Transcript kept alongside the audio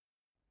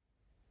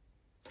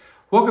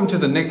Welcome to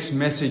the next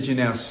message in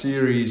our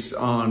series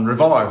on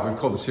Revive. We've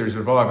called the series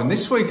Revive, and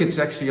this week it's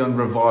actually on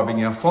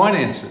reviving our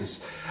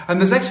finances. And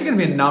there's actually going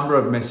to be a number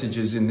of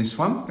messages in this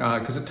one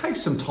because it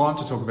takes some time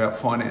to talk about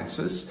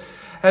finances.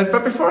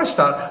 But before I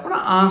start, I want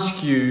to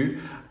ask you,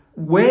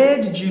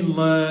 where did you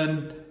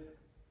learn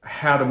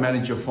how to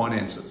manage your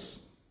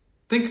finances?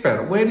 Think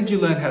about it. Where did you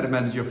learn how to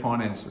manage your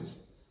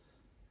finances?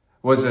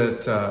 Was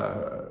it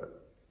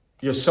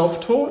you're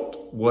self-taught?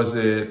 Was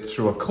it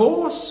through a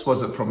course?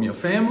 Was it from your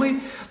family?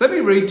 Let me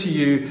read to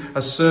you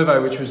a survey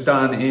which was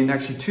done in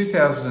actually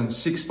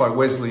 2006 by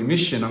Wesley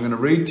Mission. I'm going to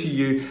read to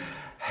you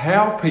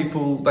how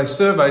they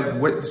surveyed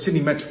the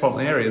Sydney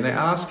metropolitan area, and they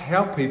asked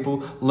how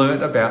people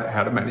learned about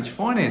how to manage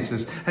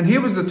finances. And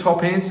here was the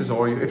top answers,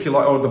 or if you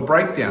like, or the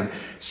breakdown.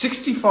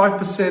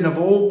 65% of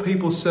all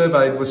people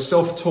surveyed were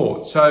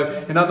self-taught.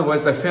 So in other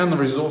words, they found the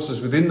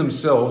resources within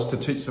themselves to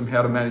teach them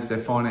how to manage their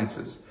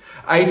finances.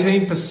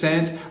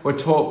 18% were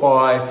taught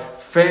by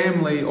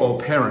family or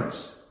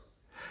parents.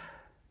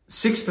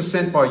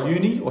 6% by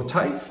uni or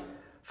TAFE.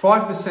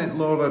 5%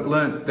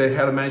 learned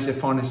how to manage their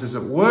finances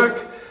at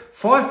work.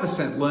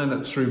 5% learned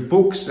it through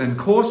books and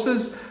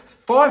courses.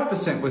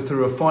 5% were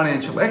through a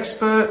financial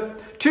expert.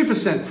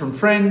 2% from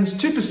friends.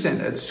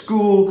 2% at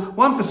school.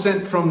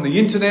 1% from the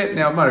internet.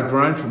 Now, it might have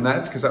grown from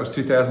that because that was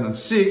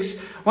 2006.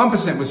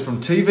 1% was from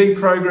TV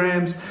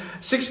programs.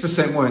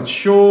 6% weren't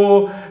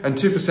sure, and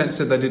 2%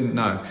 said they didn't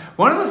know.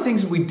 One of the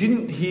things that we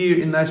didn't hear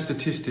in those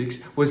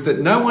statistics was that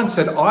no one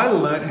said, I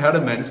learned how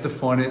to manage the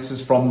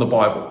finances from the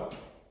Bible.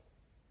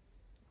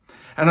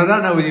 And I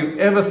don't know whether you've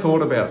ever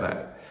thought about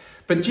that.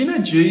 But do you know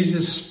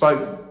Jesus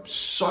spoke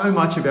so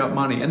much about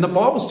money, and the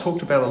Bible's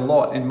talked about a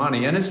lot in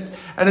money, and it's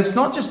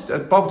not just, the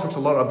Bible talks a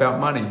lot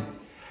about money.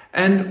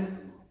 And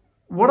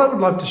what I would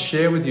love to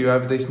share with you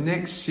over these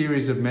next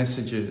series of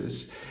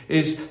messages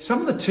is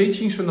some of the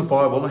teachings from the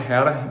Bible on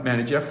how to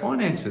manage our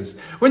finances.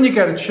 When you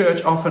go to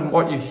church, often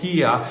what you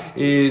hear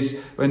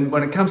is, when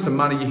it comes to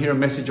money, you hear a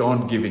message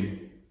on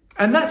giving.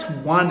 And that's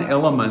one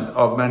element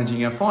of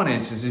managing our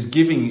finances, is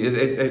giving.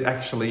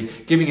 Actually,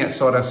 giving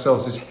outside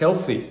ourselves is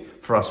healthy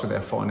for us with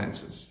our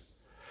finances.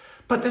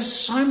 But there's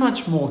so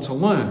much more to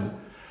learn.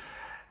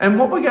 And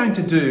what we're going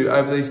to do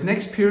over this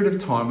next period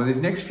of time, with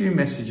these next few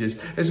messages,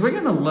 is we're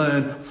going to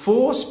learn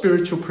 4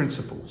 spiritual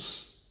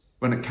principles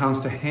when it comes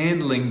to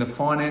handling the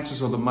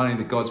finances or the money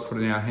that God's put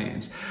in our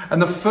hands.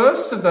 And the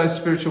first of those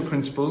spiritual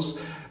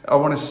principles I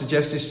want to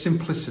suggest is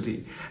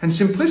simplicity. And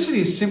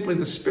simplicity is simply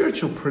the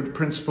spiritual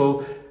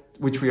principle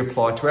which we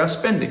apply to our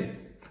spending.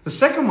 The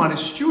second one is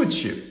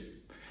stewardship.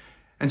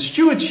 And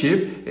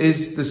stewardship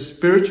is the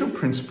spiritual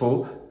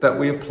principle that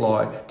we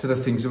apply to the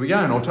things that we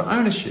own, or to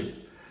ownership.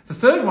 The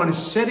third one is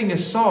setting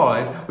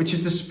aside, which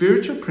is the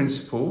spiritual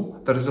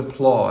principle that is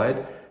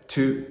applied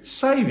to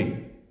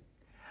saving.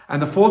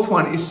 And the fourth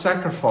one is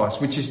sacrifice,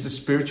 which is the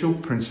spiritual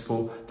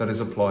principle that is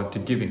applied to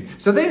giving.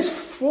 So there's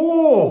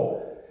 4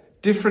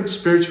 different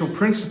spiritual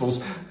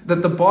principles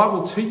that the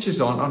Bible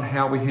teaches on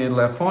how we handle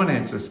our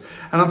finances.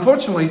 And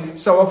unfortunately,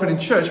 so often in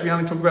church, we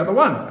only talk about the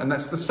one, and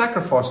that's the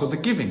sacrifice or the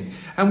giving.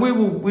 And we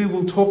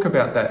will talk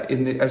about that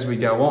as we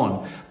go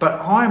on. But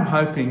I'm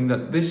hoping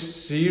that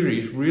this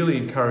series really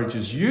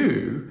encourages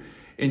you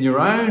in your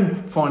own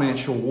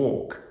financial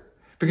walk.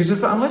 Because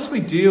unless we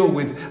deal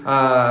with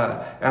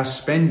our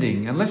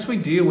spending, unless we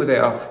deal with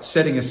our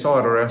setting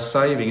aside or our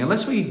saving,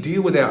 unless we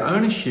deal with our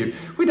ownership,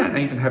 we don't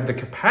even have the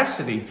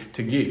capacity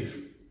to give.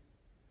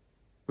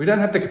 We don't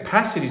have the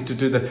capacity to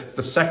do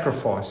the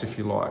sacrifice, if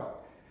you like.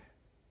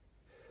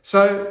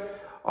 So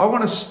I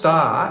want to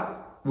start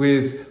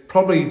with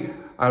probably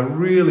a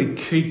really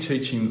key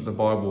teaching that the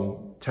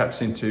Bible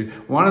taps into.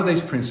 One of these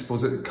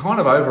principles that kind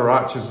of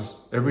overarches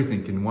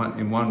everything in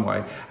one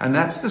way, and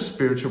that's the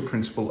spiritual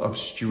principle of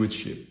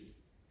stewardship.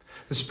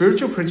 The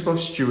spiritual principle of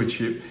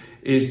stewardship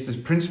is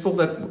the principle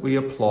that we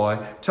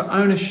apply to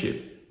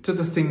ownership, to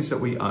the things that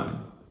we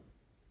own.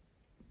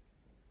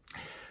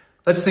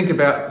 Let's think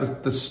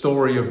about the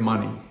story of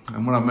money.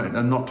 And when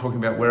I'm not talking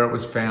about where it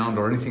was found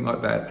or anything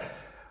like that.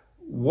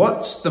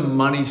 What's the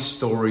money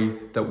story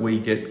that we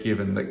get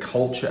given, that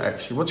culture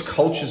actually, what's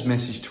culture's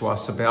message to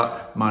us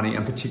about money,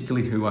 and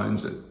particularly who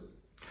owns it?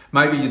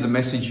 Maybe the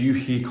message you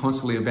hear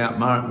constantly about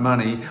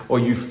money, or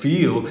you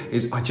feel,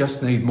 is, I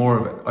just need more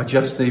of it. I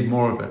just need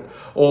more of it.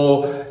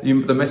 Or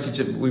the message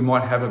that we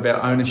might have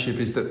about ownership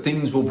is that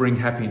things will bring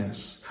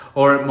happiness.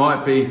 Or it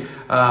might be,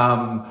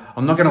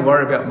 I'm not going to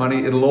worry about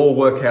money. It'll all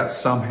work out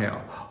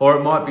somehow. Or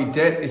it might be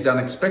debt is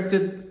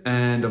unexpected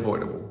and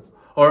avoidable.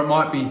 Or it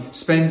might be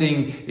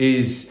spending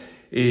is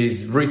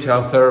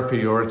retail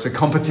therapy, or it's a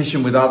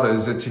competition with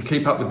others. It's to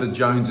keep up with the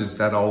Joneses,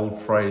 that old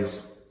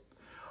phrase.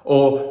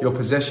 Or your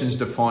possessions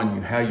define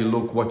you, how you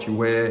look, what you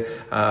wear,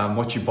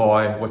 what you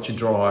buy, what you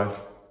drive,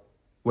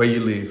 where you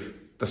live,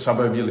 the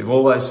suburb you live,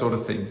 all those sort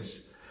of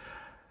things.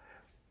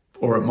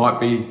 Or it might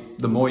be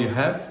the more you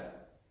have,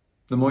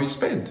 the more you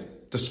spend.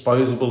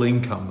 Disposable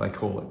income, they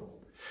call it.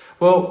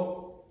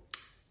 Well,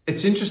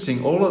 it's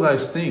interesting, all of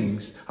those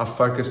things are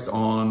focused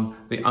on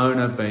the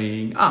owner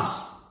being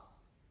us.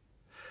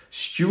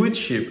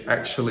 Stewardship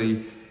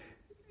actually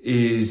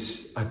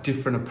is a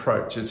different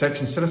approach. It's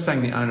actually, instead of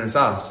saying the owner is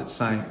us, it's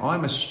saying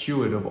I'm a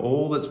steward of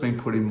all that's been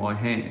put in my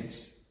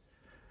hands.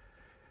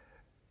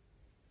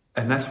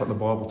 And that's what the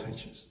Bible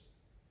teaches.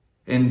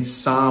 In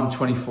Psalm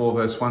 24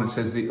 verse 1, it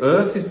says, the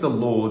earth is the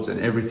Lord's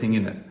and everything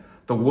in it,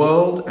 the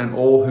world and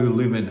all who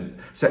live in it.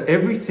 So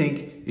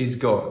everything is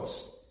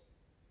God's.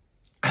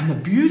 And the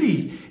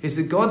beauty is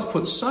that God's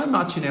put so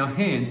much in our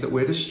hands that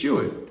we're to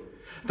steward.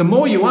 The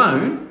more you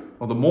own,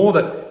 or the more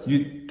that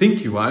you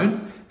think you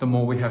own, the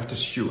more we have to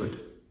steward.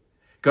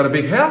 Got a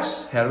big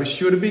house? How do we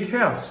steward a big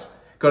house?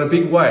 Got a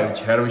big wage?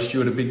 How do we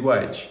steward a big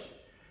wage?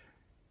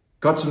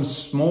 Got some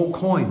small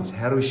coins?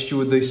 How do we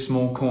steward these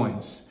small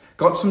coins?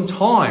 Got some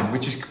time,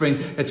 which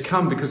it's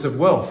come because of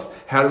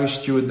wealth. How do we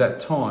steward that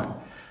time?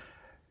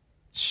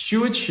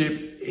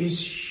 Stewardship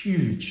is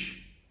huge.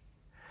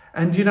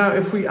 And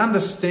if we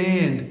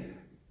understand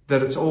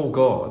that it's all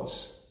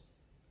God's,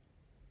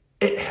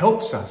 it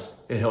helps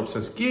us. It helps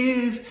us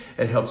give.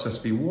 It helps us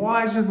be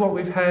wise with what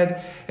we've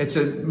had. It's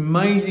an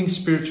amazing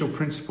spiritual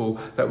principle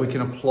that we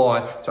can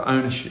apply to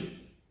ownership.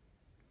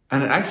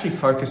 And it actually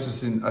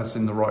focuses us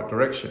in the right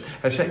direction.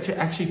 It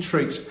actually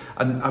treats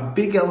a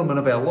big element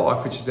of our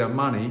life, which is our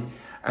money,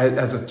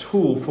 as a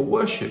tool for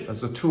worship,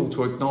 as a tool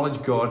to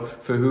acknowledge God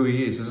for who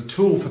He is, as a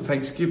tool for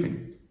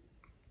thanksgiving.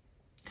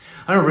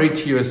 I want to read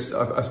to you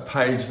a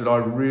page that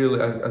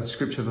a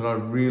scripture that I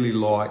really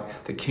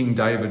like that King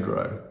David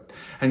wrote.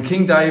 And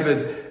King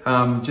David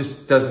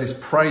just does this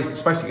praise.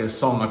 It's basically a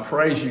song. I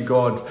praise you,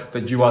 God,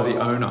 that you are the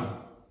owner.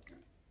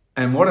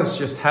 And what has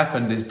just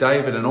happened is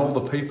David and all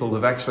the people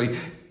have actually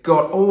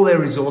got all their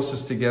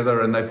resources together,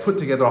 and they put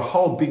together a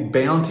whole big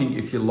bounty,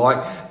 if you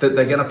like, that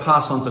they're going to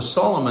pass on to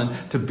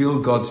Solomon to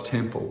build God's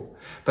temple.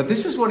 But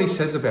this is what he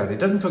says about it. He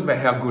doesn't talk about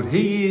how good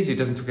he is. He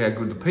doesn't talk about how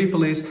good the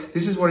people is.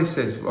 This is what he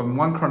says. In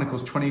 1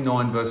 Chronicles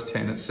 29 verse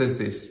 10, it says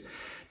this.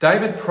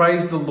 David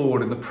praised the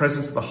Lord in the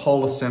presence of the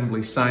whole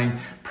assembly, saying,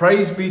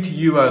 praise be to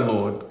you, O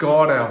Lord,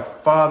 God our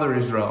Father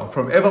Israel,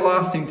 from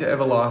everlasting to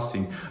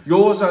everlasting.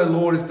 Yours, O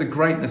Lord, is the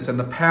greatness and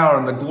the power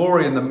and the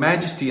glory and the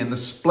majesty and the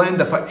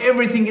splendor, for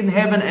everything in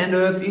heaven and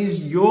earth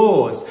is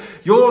yours.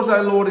 Yours,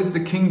 O Lord, is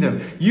the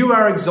kingdom. You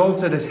are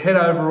exalted as head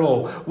over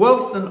all.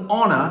 Wealth and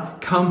honor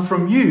come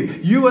from you.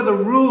 You are the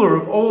ruler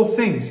of all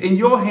things. In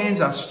your hands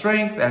are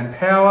strength and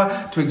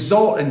power to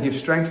exalt and give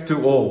strength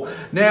to all.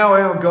 Now,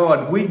 our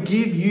God, we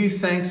give you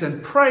thanks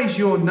and praise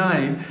your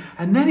name.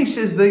 And then he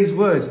says these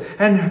words,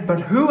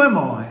 but who am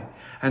I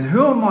and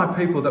who are my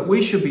people that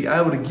we should be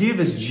able to give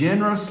as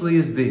generously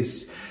as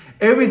this?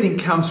 Everything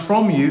comes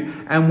from you,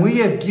 and we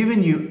have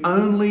given you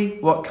only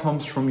what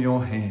comes from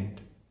your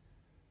hand.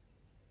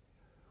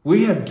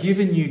 We have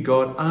given you,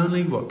 God,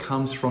 only what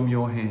comes from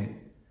your hand.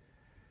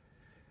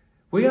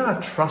 We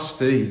are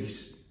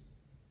trustees.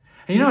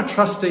 And a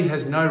trustee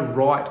has no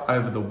right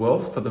over the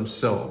wealth for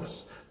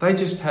themselves. They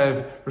just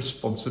have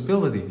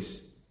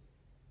responsibilities.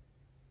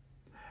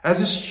 As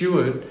a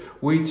steward,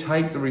 we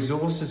take the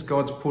resources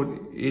God's put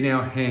in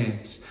our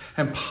hands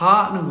and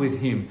partner with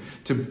Him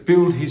to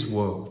build His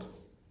world,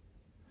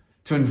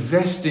 to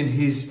invest in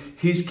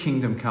His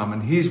kingdom come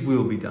and His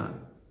will be done.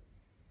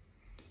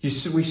 We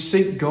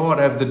seek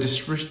God over the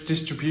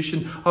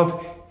distribution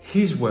of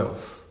His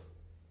wealth,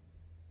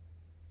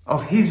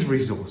 of His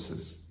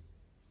resources.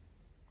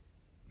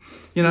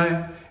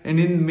 And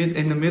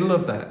in the middle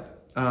of that,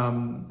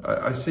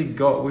 I see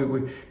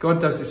God. God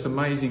does this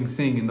amazing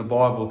thing in the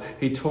Bible.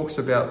 He talks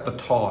about the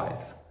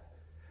tithe,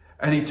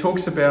 and He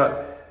talks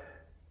about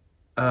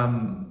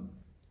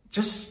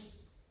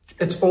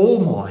it's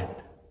all mine,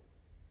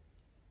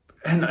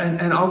 and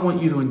I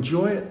want you to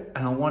enjoy it,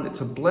 and I want it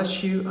to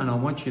bless you, and I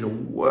want you to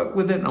work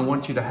with it, and I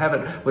want you to have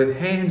it with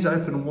hands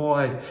open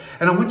wide,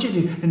 and I want you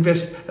to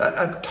invest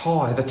a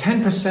tithe,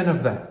 10%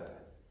 of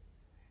that,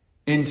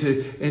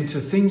 into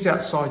things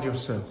outside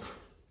yourself.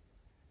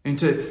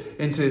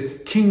 Into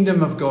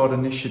kingdom of God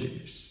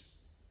initiatives.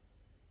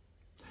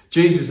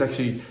 Jesus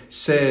actually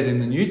said in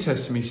the New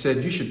Testament, He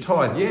said, you should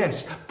tithe,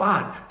 yes,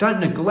 but don't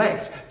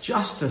neglect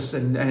justice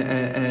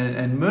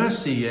and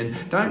mercy, and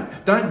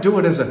don't do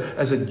it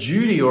as a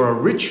duty or a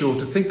ritual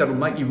to think that will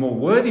make you more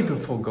worthy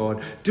before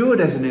God. Do it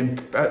as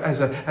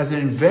an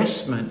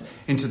investment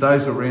into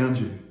those around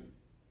you.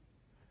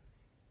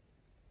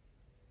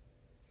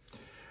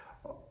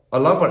 I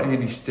love what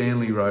Andy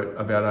Stanley wrote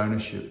about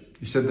ownership.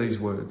 He said these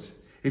words.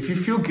 If you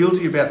feel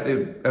guilty about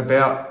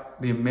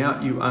the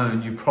amount you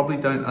own, you probably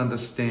don't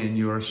understand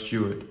you're a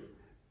steward.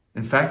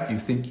 In fact, you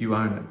think you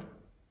own it.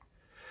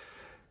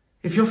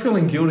 If you're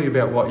feeling guilty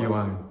about what you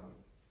own,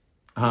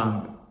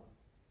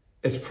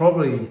 it's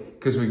probably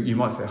because you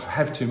might say, I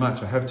have too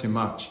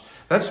much.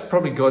 That's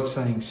probably God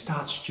saying,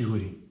 start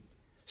stewarding.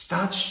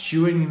 Start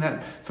stewarding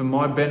that for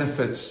my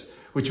benefits,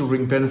 which will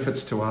bring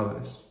benefits to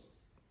others.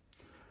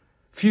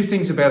 Few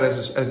things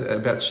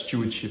about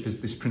stewardship,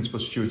 is this principle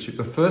of stewardship.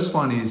 The first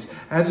one is,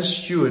 as a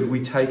steward,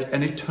 we take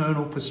an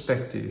eternal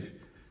perspective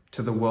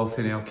to the wealth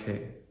in our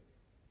care.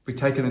 We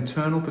take an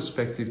eternal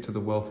perspective to the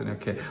wealth in our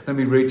care. Let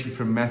me read to you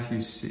from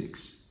Matthew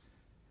 6.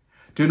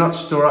 Do not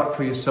store up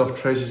for yourself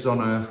treasures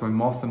on earth where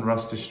moth and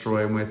rust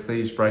destroy and where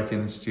thieves break in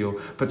and steal.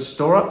 But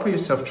store up for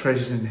yourself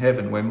treasures in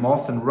heaven where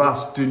moth and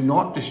rust do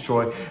not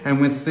destroy and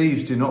where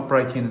thieves do not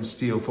break in and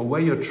steal. For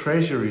where your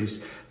treasure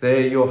is,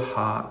 there your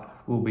heart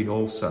will be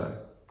also.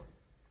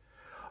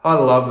 I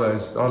love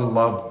those. I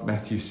love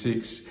Matthew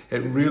 6. It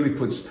really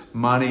puts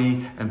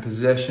money and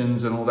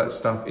possessions and all that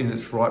stuff in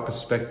its right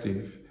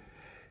perspective.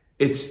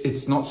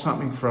 It's not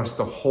something for us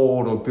to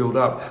hoard or build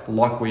up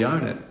like we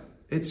own it.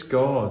 It's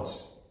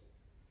God's.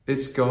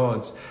 It's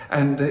God's.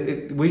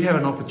 And we have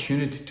an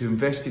opportunity to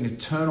invest in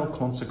eternal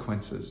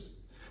consequences,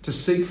 to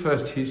seek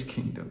first his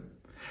kingdom.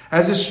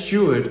 As a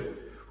steward,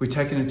 we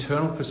take an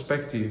eternal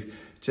perspective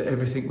to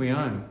everything we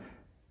own.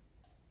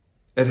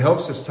 It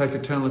helps us take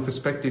eternal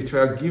perspective to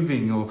our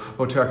giving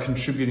or to our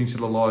contributing to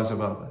the lives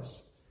of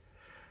others.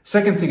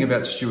 Second thing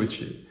about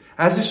stewardship.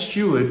 As a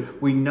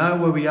steward, we know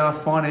where we are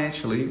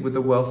financially with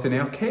the wealth in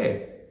our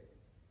care.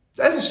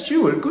 As a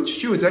steward, good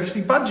stewards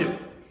actually budget.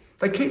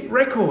 They keep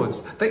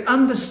records. They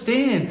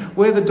understand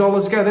where the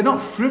dollars go. They're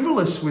not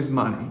frivolous with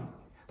money.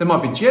 They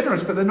might be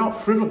generous, but they're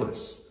not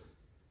frivolous.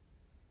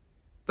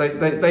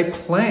 They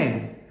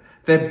plan.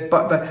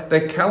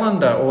 Their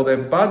calendar or their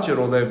budget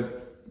or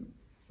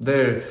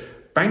their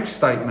bank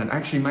statement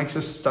actually makes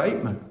a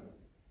statement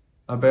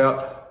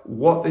about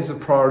what is a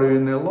priority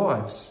in their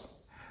lives.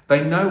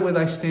 They know where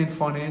they stand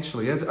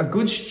financially. A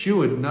good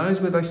steward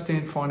knows where they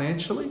stand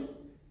financially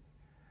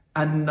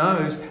and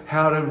knows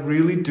how to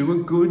really do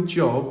a good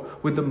job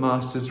with the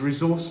master's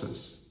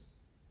resources.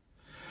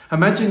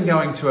 Imagine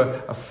going to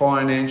a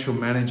financial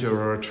manager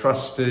or a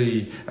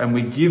trustee and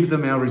we give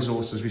them our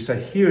resources. We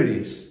say, here it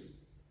is.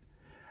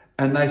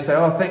 And they say,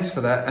 oh, thanks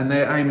for that. And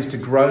their aim is to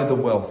grow the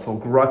wealth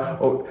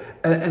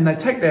and they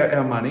take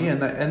our money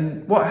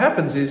and what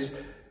happens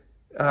is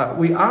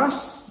we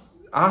ask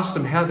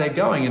them how they're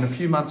going in a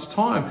few months'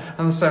 time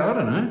and they say, I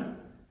don't know.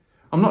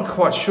 I'm not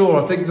quite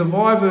sure. I think the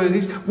vibe of it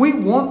is we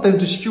want them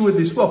to steward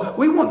this well.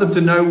 We want them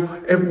to know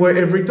where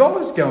every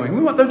dollar's going.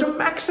 We want them to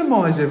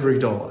maximize every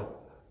dollar.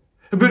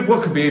 But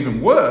what could be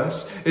even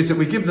worse is that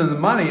we give them the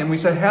money and we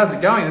say, how's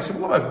it going? And they say,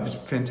 well, it was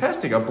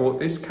fantastic. I bought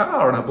this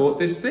car and I bought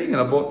this thing and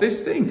I bought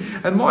this thing.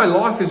 And my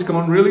life has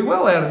gone really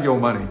well out of your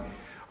money.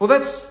 Well,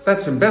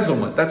 that's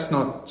embezzlement. That's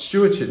not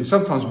stewardship. And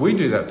sometimes we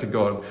do that to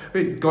God.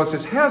 God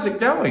says, how's it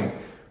going?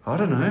 I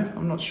don't know.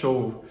 I'm not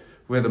sure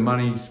where the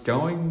money's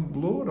going,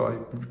 Lord.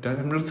 I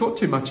haven't really thought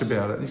too much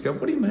about it. And he's going,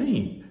 what do you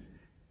mean?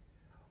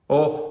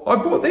 Or, I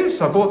bought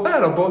this, I bought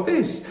that, I bought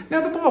this.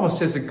 Now, the Bible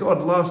says that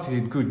God loves to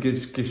give good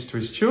gifts to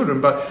his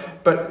children,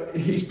 but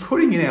he's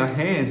putting in our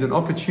hands an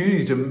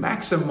opportunity to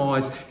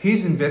maximize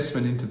his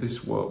investment into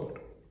this world.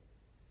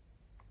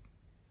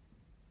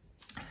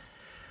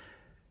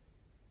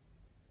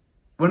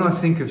 When I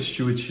think of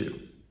stewardship,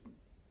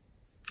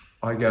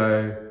 I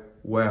go,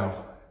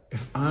 wow,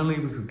 if only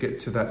we could get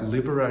to that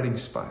liberating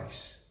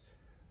space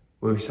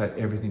where we say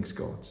everything's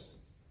God's.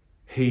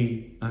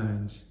 He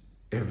owns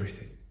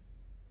everything.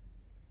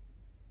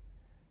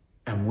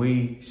 And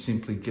we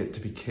simply get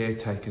to be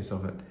caretakers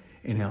of it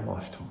in our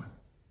lifetime.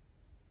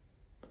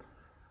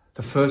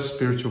 The first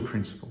spiritual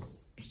principle,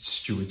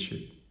 stewardship.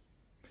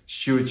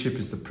 Stewardship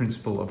is the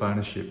principle of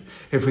ownership.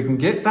 If we can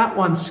get that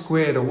one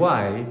squared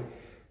away,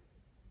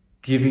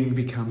 giving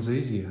becomes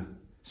easier.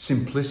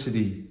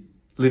 Simplicity,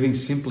 living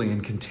simply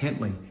and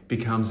contently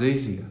becomes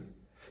easier.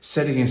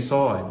 Setting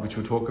aside, which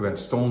we'll talk about,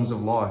 storms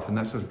of life, and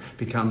that sort of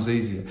becomes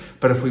easier.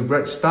 But if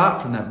we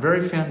start from that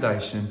very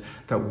foundation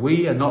that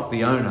we are not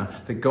the owner,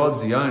 that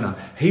God's the owner,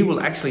 he will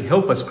actually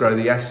help us grow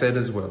the asset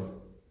as well.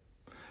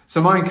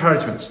 So my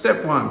encouragement,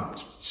 step one,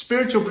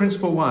 spiritual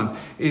principle one,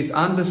 is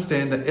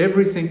understand that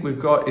everything we've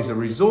got is a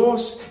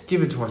resource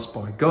given to us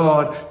by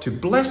God to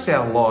bless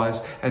our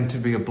lives and to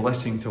be a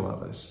blessing to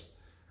others.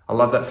 I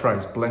love that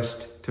phrase,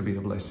 blessed to be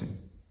a blessing.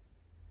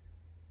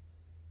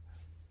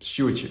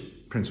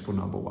 Stewardship, principle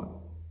number one.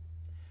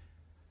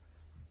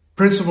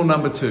 Principle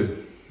number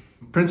two.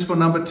 Principle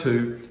number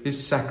two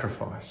is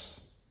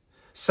sacrifice.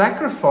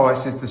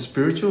 Sacrifice is the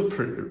spiritual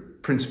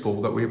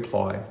principle that we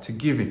apply to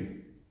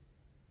giving.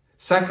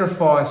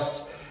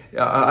 Sacrifice,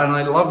 and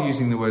I love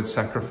using the word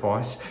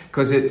sacrifice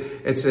because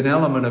it's an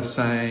element of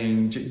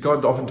saying,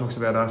 God often talks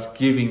about us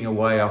giving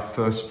away our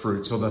first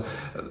fruits, or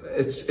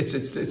it's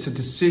a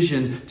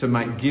decision to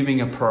make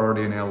giving a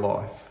priority in our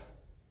life.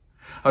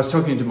 I was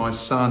talking to my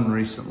son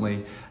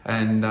recently,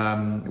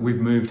 and we've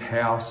moved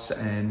house,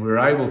 and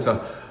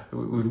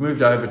we've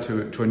moved over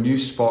to a new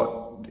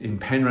spot in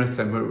Penrith,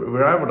 and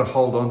we're able to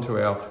hold on to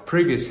our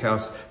previous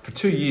house for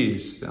 2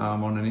 years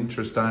on an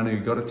interest only.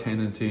 We got a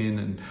tenant in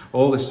and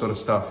all this sort of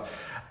stuff.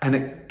 And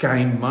it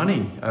gained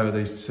money over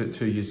these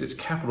 2 years. Its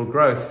capital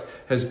growth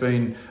has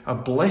been a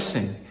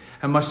blessing.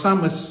 And my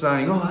son was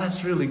saying, oh,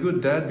 that's really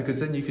good, Dad,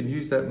 because then you can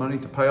use that money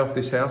to pay off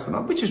this house,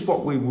 which is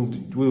what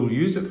we'll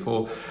use it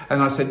for.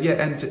 And I said, yeah,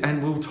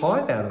 and we'll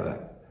tithe out of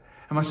that.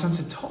 And my son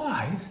said,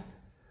 tithe?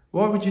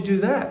 Why would you do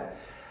that?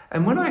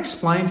 And when I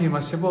explained to him, I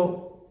said,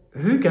 well,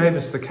 who gave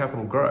us the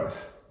capital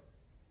growth?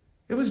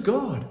 It was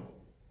God.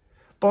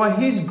 By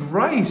his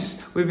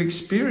grace, we've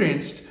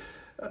experienced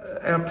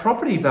our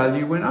property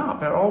value went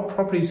up. Our old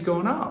property's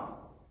gone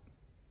up.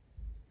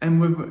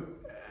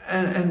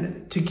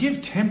 And to give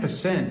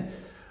 10%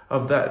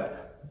 of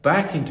that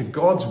back into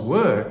God's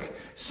work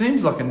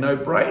seems like a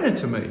no-brainer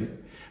to me.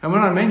 And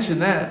when I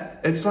mentioned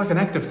that, it's like an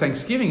act of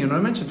thanksgiving. And I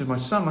mentioned to my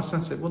son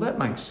said, well, that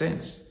makes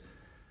sense.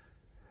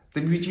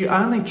 But you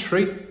only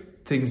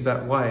treat things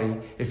that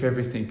way if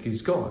everything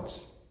is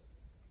God's.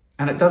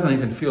 And it doesn't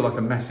even feel like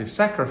a massive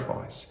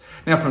sacrifice.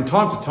 Now, from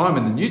time to time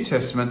in the New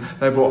Testament,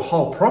 they brought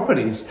whole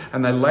properties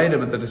and they laid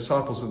them at the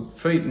disciples'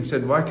 feet and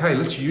said, well, okay,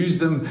 let's use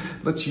them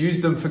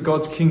for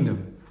God's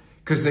kingdom.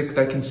 Because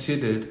they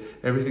considered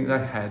everything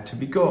they had to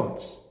be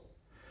God's.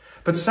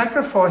 But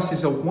sacrifice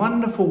is a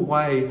wonderful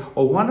way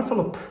or wonderful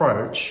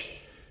approach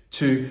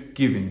to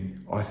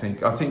giving, I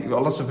think. I think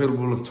lots of people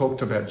will have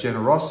talked about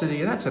generosity,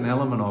 and that's an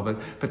element of it.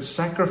 But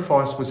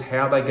sacrifice was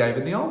how they gave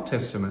in the Old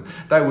Testament.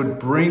 They would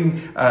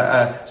bring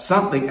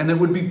something and it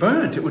would be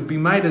burnt. It would be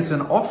made as an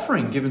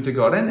offering given to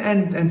God.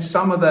 And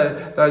some of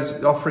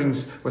those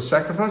offerings were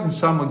sacrificed, and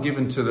some were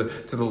given to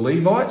the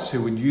Levites,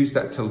 who would use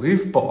that to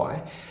live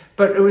by.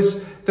 But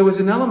there was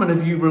an element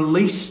of you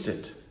released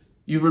it.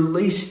 You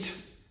released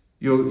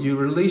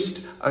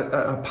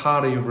a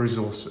part of your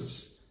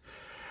resources.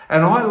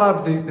 And I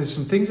love, there's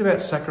some things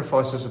about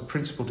sacrifice as a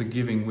principle to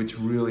giving which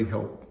really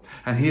help.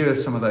 And here are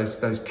some of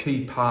those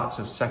key parts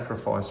of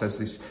sacrifice as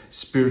this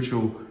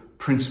spiritual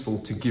principle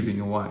to giving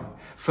away.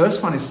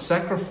 First one is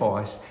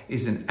sacrifice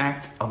is an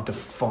act of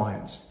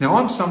defiance. Now,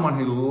 I'm someone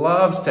who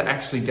loves to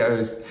actually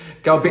go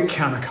a bit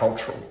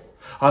countercultural.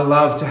 I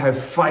love to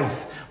have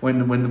faith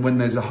when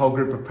there's a whole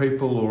group of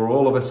people or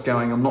all of us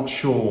going, I'm not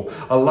sure.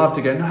 I love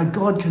to go, no,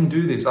 God can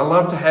do this. I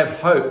love to have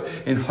hope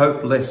in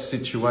hopeless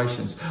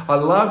situations. I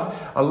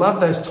love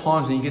those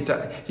times when you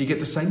get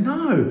to say,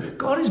 no,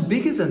 God is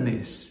bigger than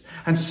this.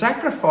 And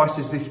sacrifice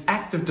is this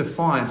act of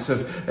defiance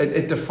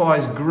it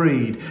defies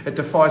greed, it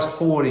defies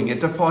hoarding, it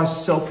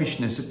defies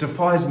selfishness, it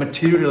defies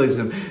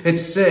materialism. It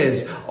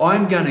says,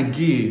 I'm going to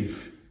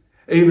give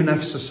even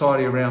if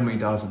society around me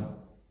doesn't.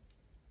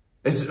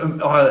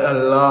 I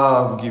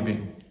love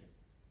giving.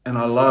 And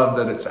I love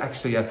that it's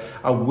actually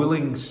a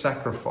willing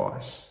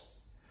sacrifice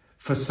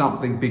for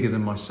something bigger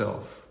than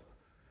myself.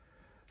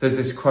 There's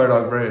this quote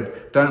I've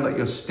read, don't let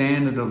your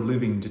standard of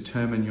living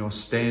determine your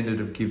standard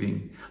of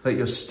giving. Let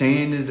your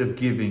standard of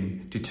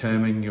giving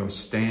determine your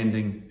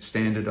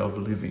standard of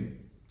living.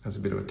 That's a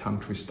bit of a tongue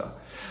twister.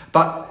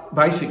 But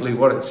basically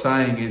what it's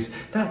saying is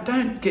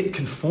don't get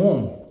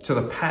conformed to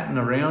the pattern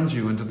around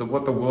you and to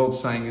what the world's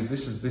saying is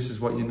this is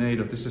what you need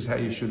or this is how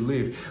you should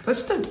live.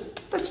 Let's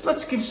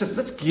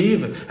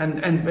give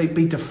and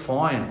be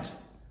defiant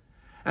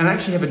and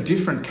actually have a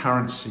different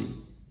currency.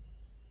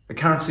 The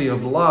currency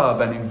of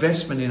love and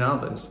investment in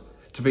others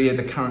to be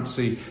the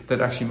currency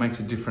that actually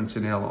makes a difference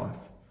in our life.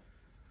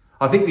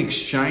 I think the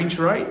exchange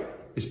rate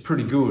is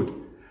pretty good.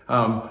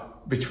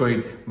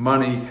 Between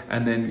money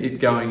and then it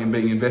going and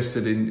being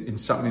invested in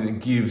something that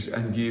gives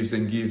and gives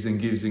and gives and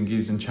gives and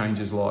gives and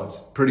changes lives.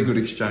 Pretty good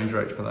exchange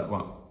rate for that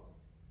one.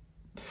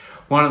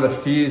 One of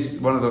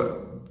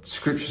the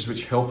scriptures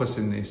which help us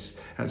in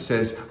this, and it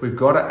says we've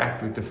got to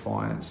act with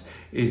defiance,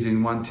 is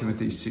in 1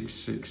 Timothy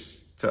 6:6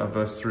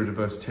 verse 3 to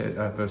verse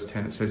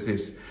 10. It says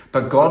this,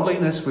 but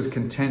godliness with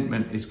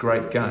contentment is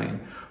great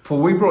gain. For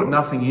we brought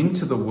nothing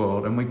into the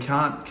world and we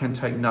can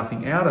take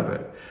nothing out of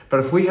it. But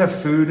if we have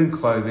food and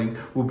clothing,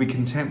 we'll be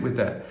content with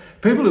that.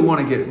 People who want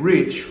to get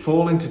rich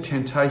fall into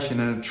temptation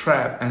and a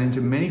trap and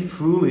into many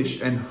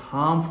foolish and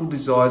harmful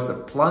desires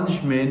that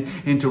plunge men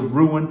into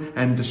ruin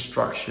and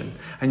destruction.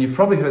 And you've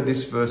probably heard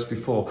this verse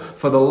before.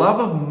 For the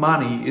love of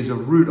money is a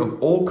root of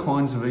all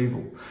kinds of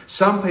evil.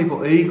 Some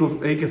people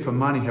eager for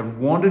money have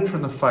wandered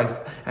from the faith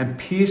and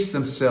pierced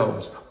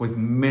themselves with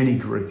many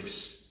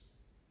griefs.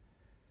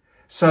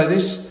 So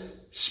this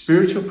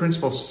spiritual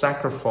principle of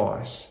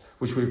sacrifice,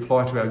 which we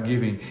apply to our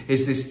giving,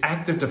 is this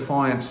act of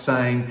defiance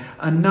saying,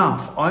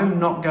 enough, I'm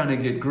not going to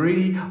get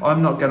greedy.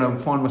 I'm not going to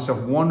find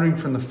myself wandering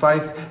from the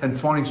faith and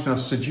finding myself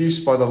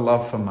seduced by the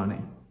love for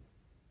money.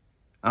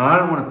 And I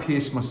don't want to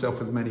pierce myself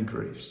with many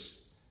griefs.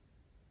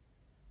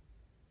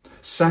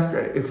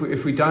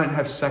 If we don't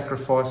have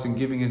sacrifice and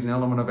giving as an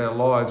element of our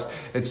lives,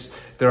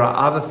 there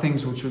are other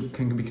things which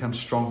can become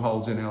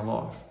strongholds in our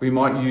life. We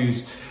might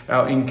use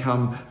our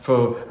income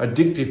for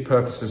addictive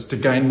purposes to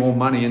gain more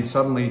money, and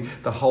suddenly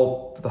the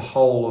whole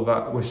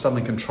of we're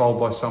suddenly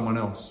controlled by someone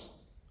else.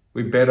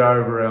 We bet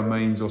over our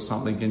means or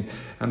something,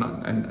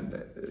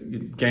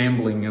 and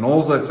gambling and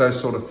all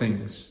those sort of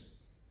things.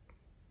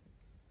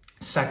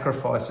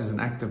 Sacrifice is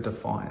an act of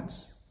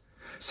defiance.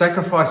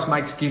 Sacrifice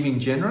makes giving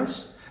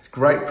generous.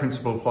 Great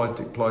principle applied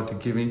to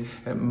giving.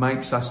 It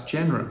makes us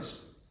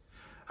generous.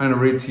 I'm going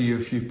to read to you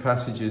a few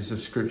passages of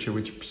scripture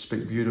which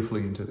speak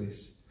beautifully into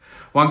this.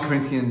 1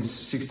 Corinthians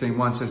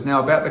 16:1 says, now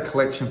about the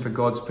collection for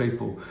God's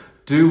people,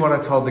 do what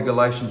I told the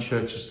Galatian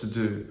churches to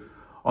do.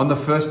 On the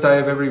first day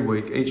of every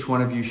week, each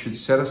one of you should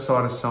set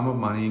aside a sum of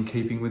money in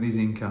keeping with his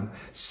income,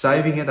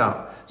 saving it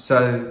up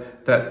so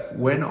that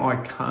when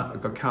I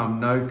come,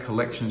 no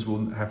collections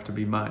will have to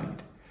be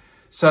made.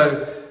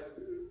 So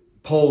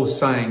Paul's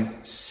saying,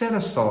 set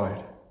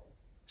aside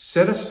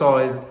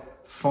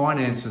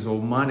finances or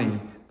money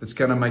that's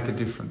going to make a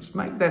difference.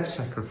 Make that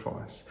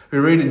sacrifice. We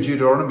read in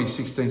Deuteronomy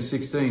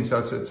 16:16, so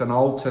it's an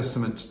Old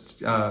Testament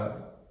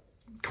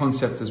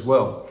concept as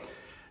well.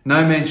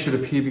 No man should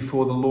appear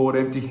before the Lord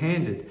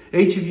empty-handed.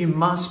 Each of you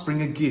must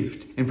bring a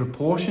gift in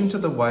proportion to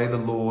the way the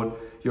Lord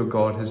your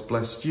God has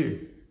blessed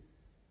you.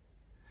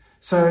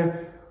 So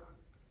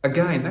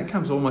again, that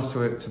comes almost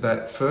to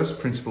that first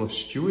principle of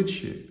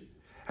stewardship.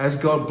 As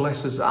God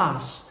blesses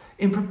us,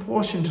 in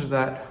proportion to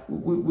that,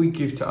 we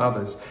give to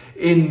others.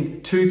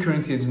 In 2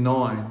 Corinthians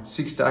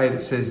 9:6-8,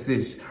 it says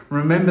this,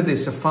 remember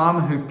this, a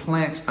farmer who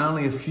plants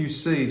only a few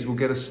seeds will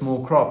get a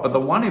small crop, but the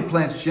one who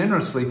plants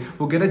generously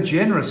will get a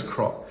generous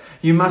crop.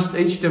 You must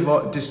each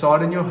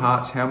decide in your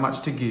hearts how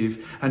much to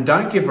give, and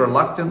don't give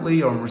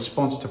reluctantly or in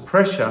response to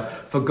pressure,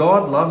 for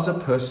God loves a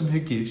person who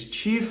gives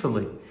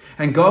cheerfully.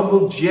 And God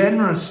will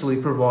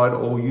generously provide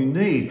all you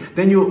need.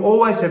 Then you'll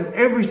always have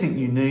everything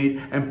you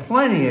need and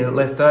plenty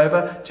left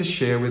over to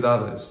share with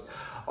others.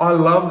 I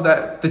love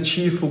that, the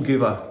cheerful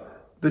giver.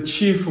 The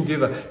cheerful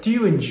giver. Do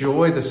you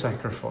enjoy the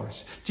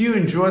sacrifice? Do you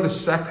enjoy the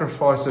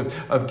sacrifice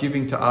of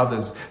giving to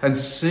others and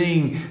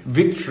seeing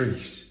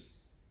victories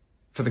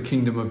for the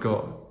kingdom of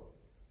God?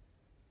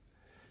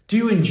 Do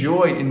you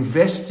enjoy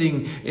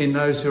investing in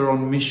those who are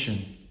on mission?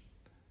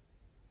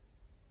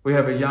 We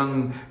have a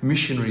young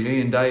missionary,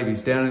 Ian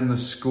Davies, down in the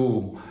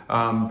school,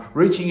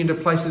 reaching into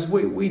places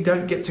we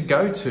don't get to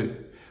go to.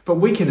 But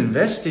we can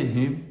invest in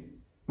him.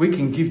 We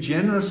can give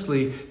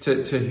generously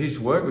to his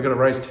work. We've got to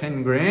raise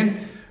 10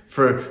 grand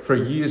for a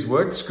year's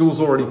work. The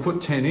school's already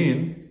put 10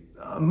 in.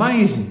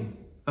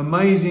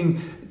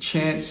 Amazing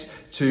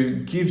chance to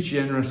give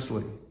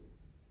generously,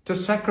 to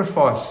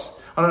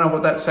sacrifice. I don't know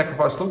what that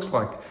sacrifice looks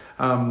like.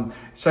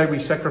 Say we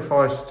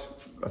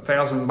sacrificed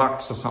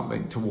 $1,000 or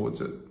something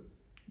towards it.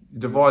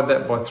 Divide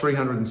that by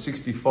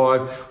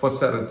 365. What's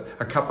that?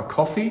 A cup of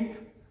coffee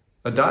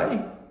a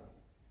day?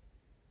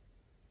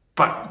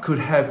 But could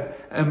have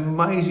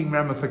amazing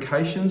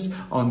ramifications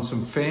on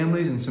some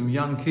families and some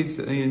young kids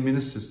that Ian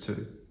ministers to.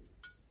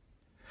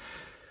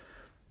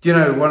 Do you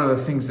know, one of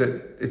the things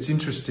that it's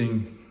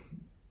interesting,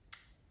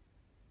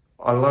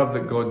 I love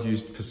that God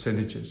used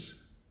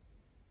percentages.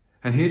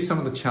 And here's some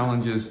of the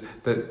challenges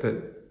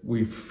that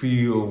we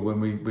feel when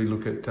we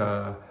look at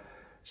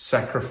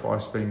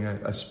sacrifice being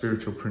a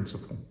spiritual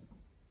principle.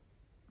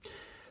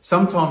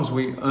 Sometimes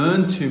we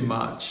earn too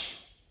much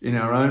in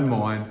our own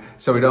mind,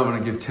 so we don't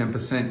want to give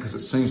 10% because it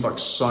seems like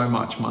so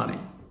much money.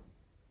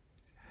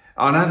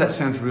 I know that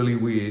sounds really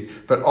weird,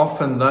 but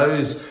often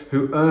those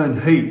who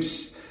earn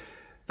heaps,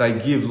 they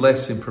give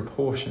less in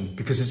proportion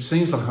because it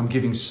seems like I'm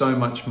giving so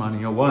much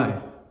money away.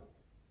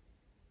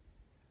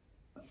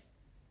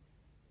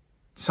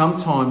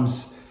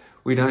 Sometimes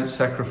we don't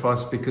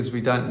sacrifice because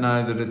we don't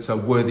know that it's a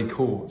worthy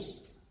cause.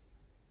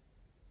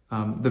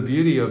 The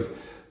beauty of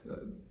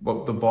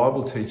what the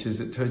Bible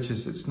teaches, it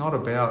teaches it's not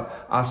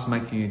about us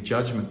making a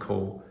judgment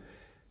call.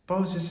 The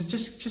Bible says,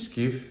 just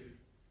give.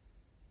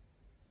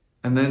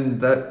 And then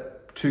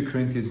that 2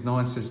 Corinthians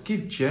 9 says,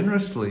 give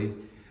generously.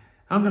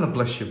 I'm going to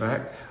bless you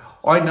back.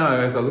 I know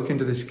as I look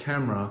into this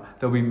camera,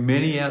 there'll be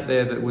many out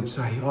there that would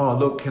say, oh,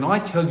 look, can I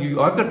tell you,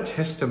 I've got a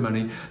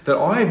testimony that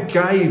I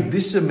gave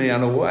this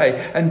amount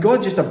away and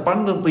God just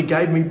abundantly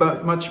gave me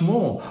much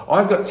more.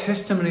 I've got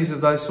testimonies of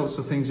those sorts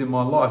of things in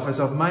my life as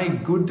I've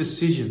made good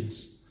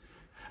decisions,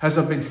 as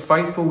I've been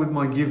faithful with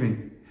my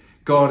giving.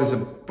 God has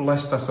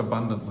blessed us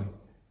abundantly.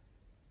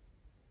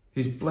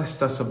 He's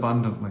blessed us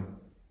abundantly.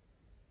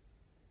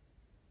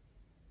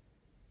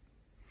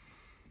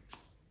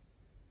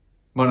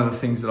 One of the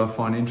things that I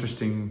find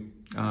interesting,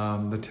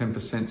 the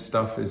 10%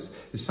 stuff is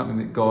something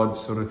that God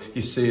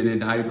you see it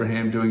in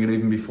Abraham doing it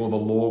even before the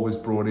law was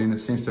brought in. It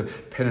seems to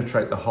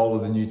penetrate the whole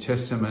of the New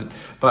Testament.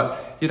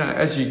 But,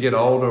 as you get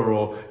older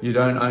or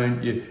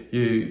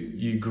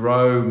you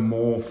grow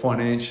more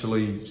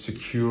financially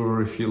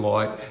secure, if you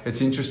like. It's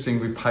interesting,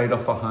 we paid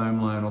off a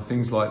home loan or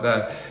things like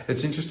that.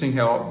 It's interesting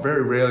how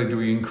very rarely do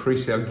we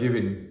increase our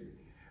giving.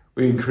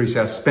 We increase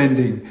our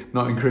spending,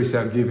 not increase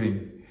our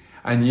giving.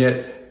 And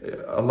yet,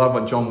 I love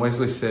what John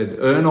Wesley said,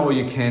 earn all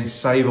you can,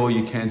 save all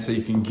you can, so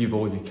you can give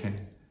all you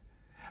can.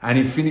 And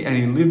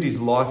he lived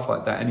his life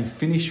like that, and he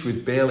finished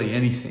with barely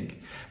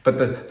anything.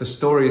 But the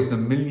story is the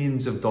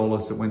millions of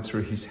dollars that went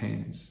through his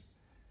hands.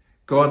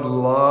 God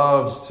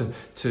loves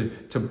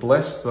to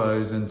bless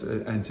those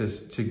and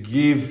to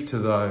give to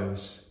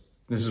those.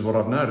 This is what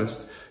I've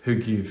noticed, who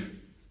give.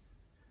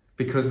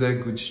 Because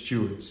they're good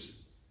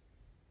stewards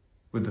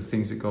with the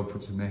things that God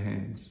puts in their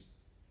hands.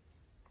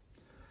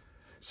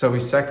 So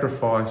we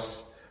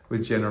sacrifice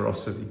with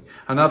generosity.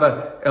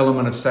 Another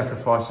element of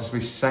sacrifice is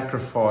we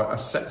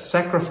sacrifice.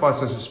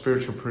 Sacrifice as a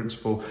spiritual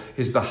principle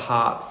is the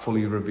heart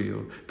fully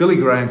revealed. Billy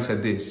Graham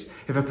said this,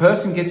 if a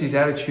person gets his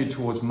attitude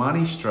towards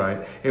money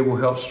straight, it will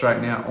help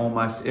straighten out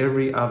almost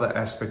every other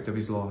aspect of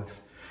his life.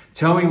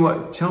 Tell me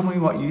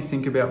what you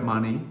think about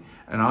money,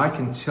 and I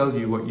can tell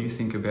you what you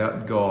think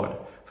about God,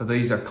 for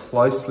these are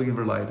closely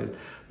related.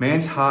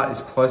 Man's heart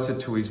is closer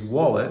to his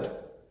wallet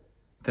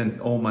than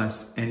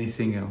almost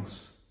anything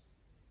else.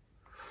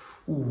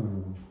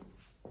 Ooh.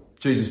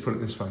 Jesus put it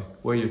this way: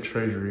 where your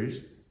treasure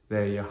is,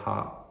 there your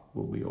heart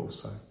will be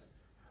also.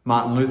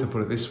 Martin Luther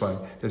put it this way: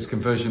 there's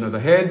conversion of the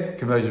head,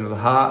 conversion of the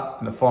heart,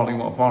 and the final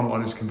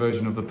one is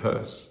conversion of the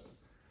purse.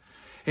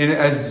 And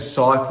as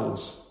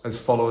disciples, as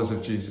followers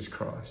of Jesus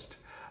Christ,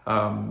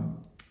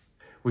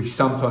 we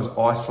sometimes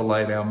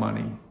isolate our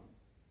money.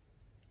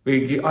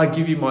 I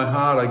give you my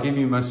heart, I give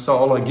you my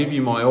soul, I give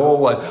you my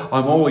all,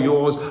 I'm all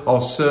yours,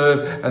 I'll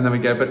serve. And then we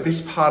go, but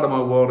this part of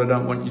my world I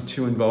don't want you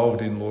too involved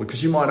in, Lord,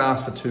 because you might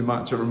ask for too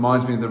much. It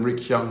reminds me of the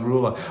rich young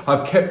ruler.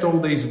 I've kept all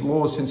these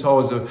laws since I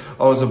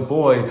was a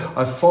boy.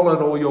 I've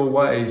followed all your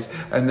ways.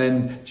 And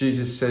then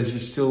Jesus says, you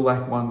still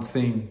lack one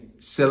thing.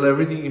 Sell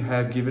everything you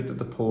have, give it to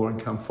the poor,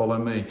 and come follow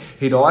me.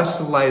 He'd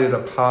isolated a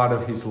part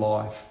of his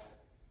life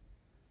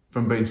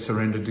from being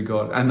surrendered to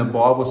God. And the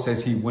Bible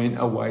says he went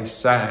away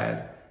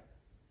sad,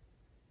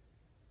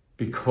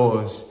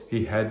 because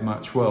he had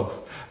much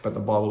wealth. But the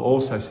Bible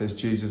also says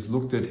Jesus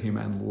looked at him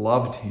and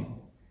loved him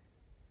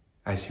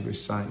as he was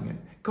saying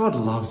it. God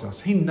loves us.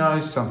 He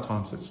knows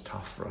sometimes it's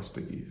tough for us to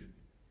give.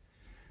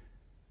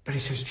 But he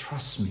says,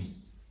 trust me.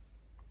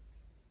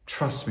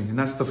 Trust me. And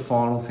that's the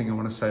final thing I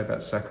want to say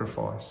about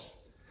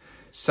sacrifice.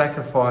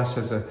 Sacrifice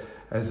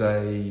as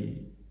a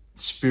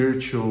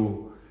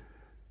spiritual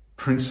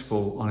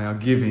principle on our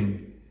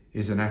giving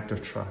is an act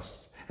of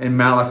trust. In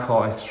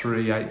Malachi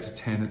 3,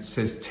 8-10, it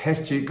says,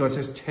 God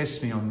says,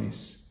 test me on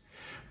this.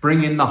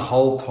 Bring in the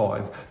whole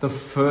tithe, the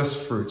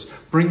first fruits.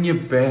 Bring your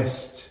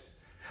best.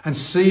 And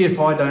see if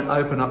I don't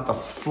open up the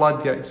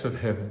floodgates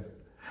of heaven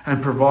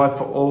and provide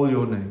for all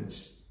your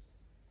needs.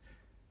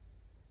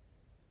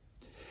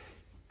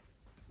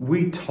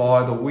 We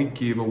tithe or we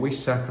give or we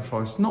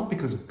sacrifice, not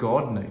because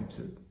God needs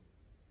it,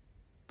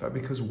 but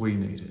because we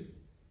need it.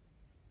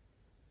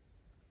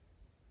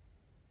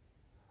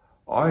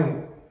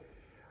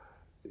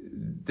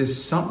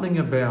 There's something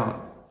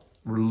about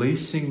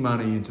releasing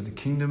money into the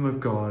kingdom of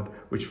God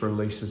which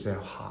releases our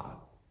heart.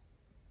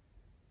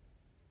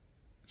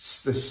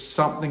 There's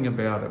something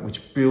about it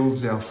which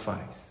builds our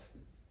faith.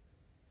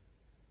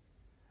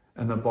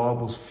 And the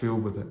Bible's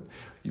filled with it.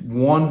 You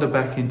wander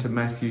back into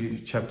Matthew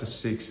chapter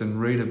 6 and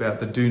read about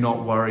the do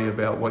not worry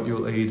about what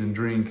you'll eat and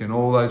drink and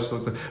all those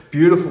sorts of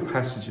beautiful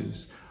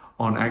passages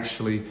on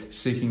actually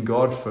seeking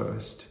God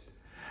first.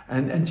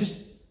 And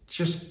just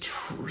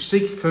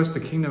seek first the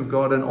kingdom of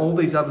God, and all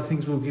these other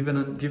things will be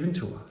given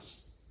to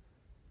us.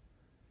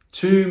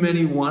 Too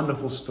many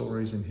wonderful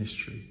stories in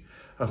history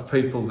of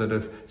people that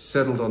have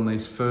settled on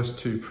these first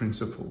two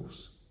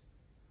principles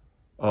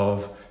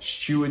of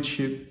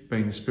stewardship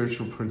being the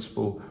spiritual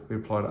principle we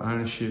apply to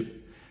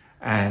ownership,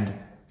 and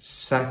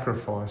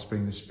sacrifice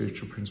being the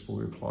spiritual principle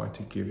we apply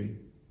to giving.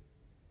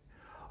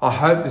 I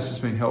hope this has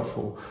been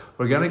helpful.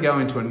 We're going to go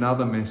into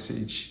another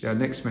message. Our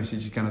next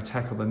message is going to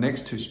tackle the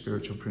next two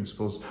spiritual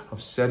principles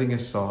of setting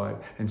aside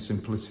and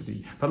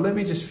simplicity. But let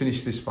me just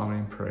finish this one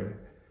in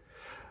prayer.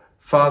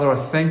 Father, I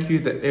thank you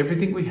that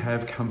everything we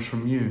have comes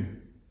from you.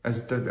 As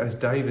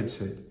David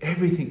said,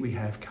 everything we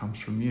have comes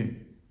from you.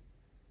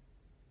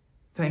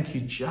 Thank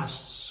you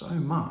just so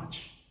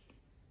much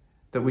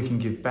that we can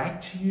give back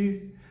to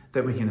you,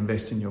 that we can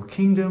invest in your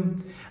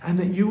kingdom, and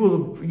that you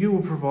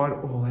will provide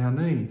all our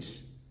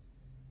needs.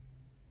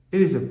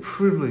 It is a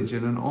privilege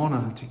and an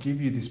honor to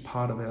give you this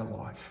part of our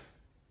life.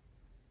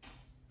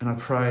 And I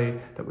pray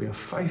that we are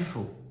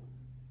faithful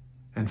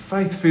and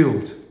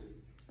faith-filled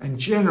and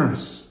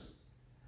generous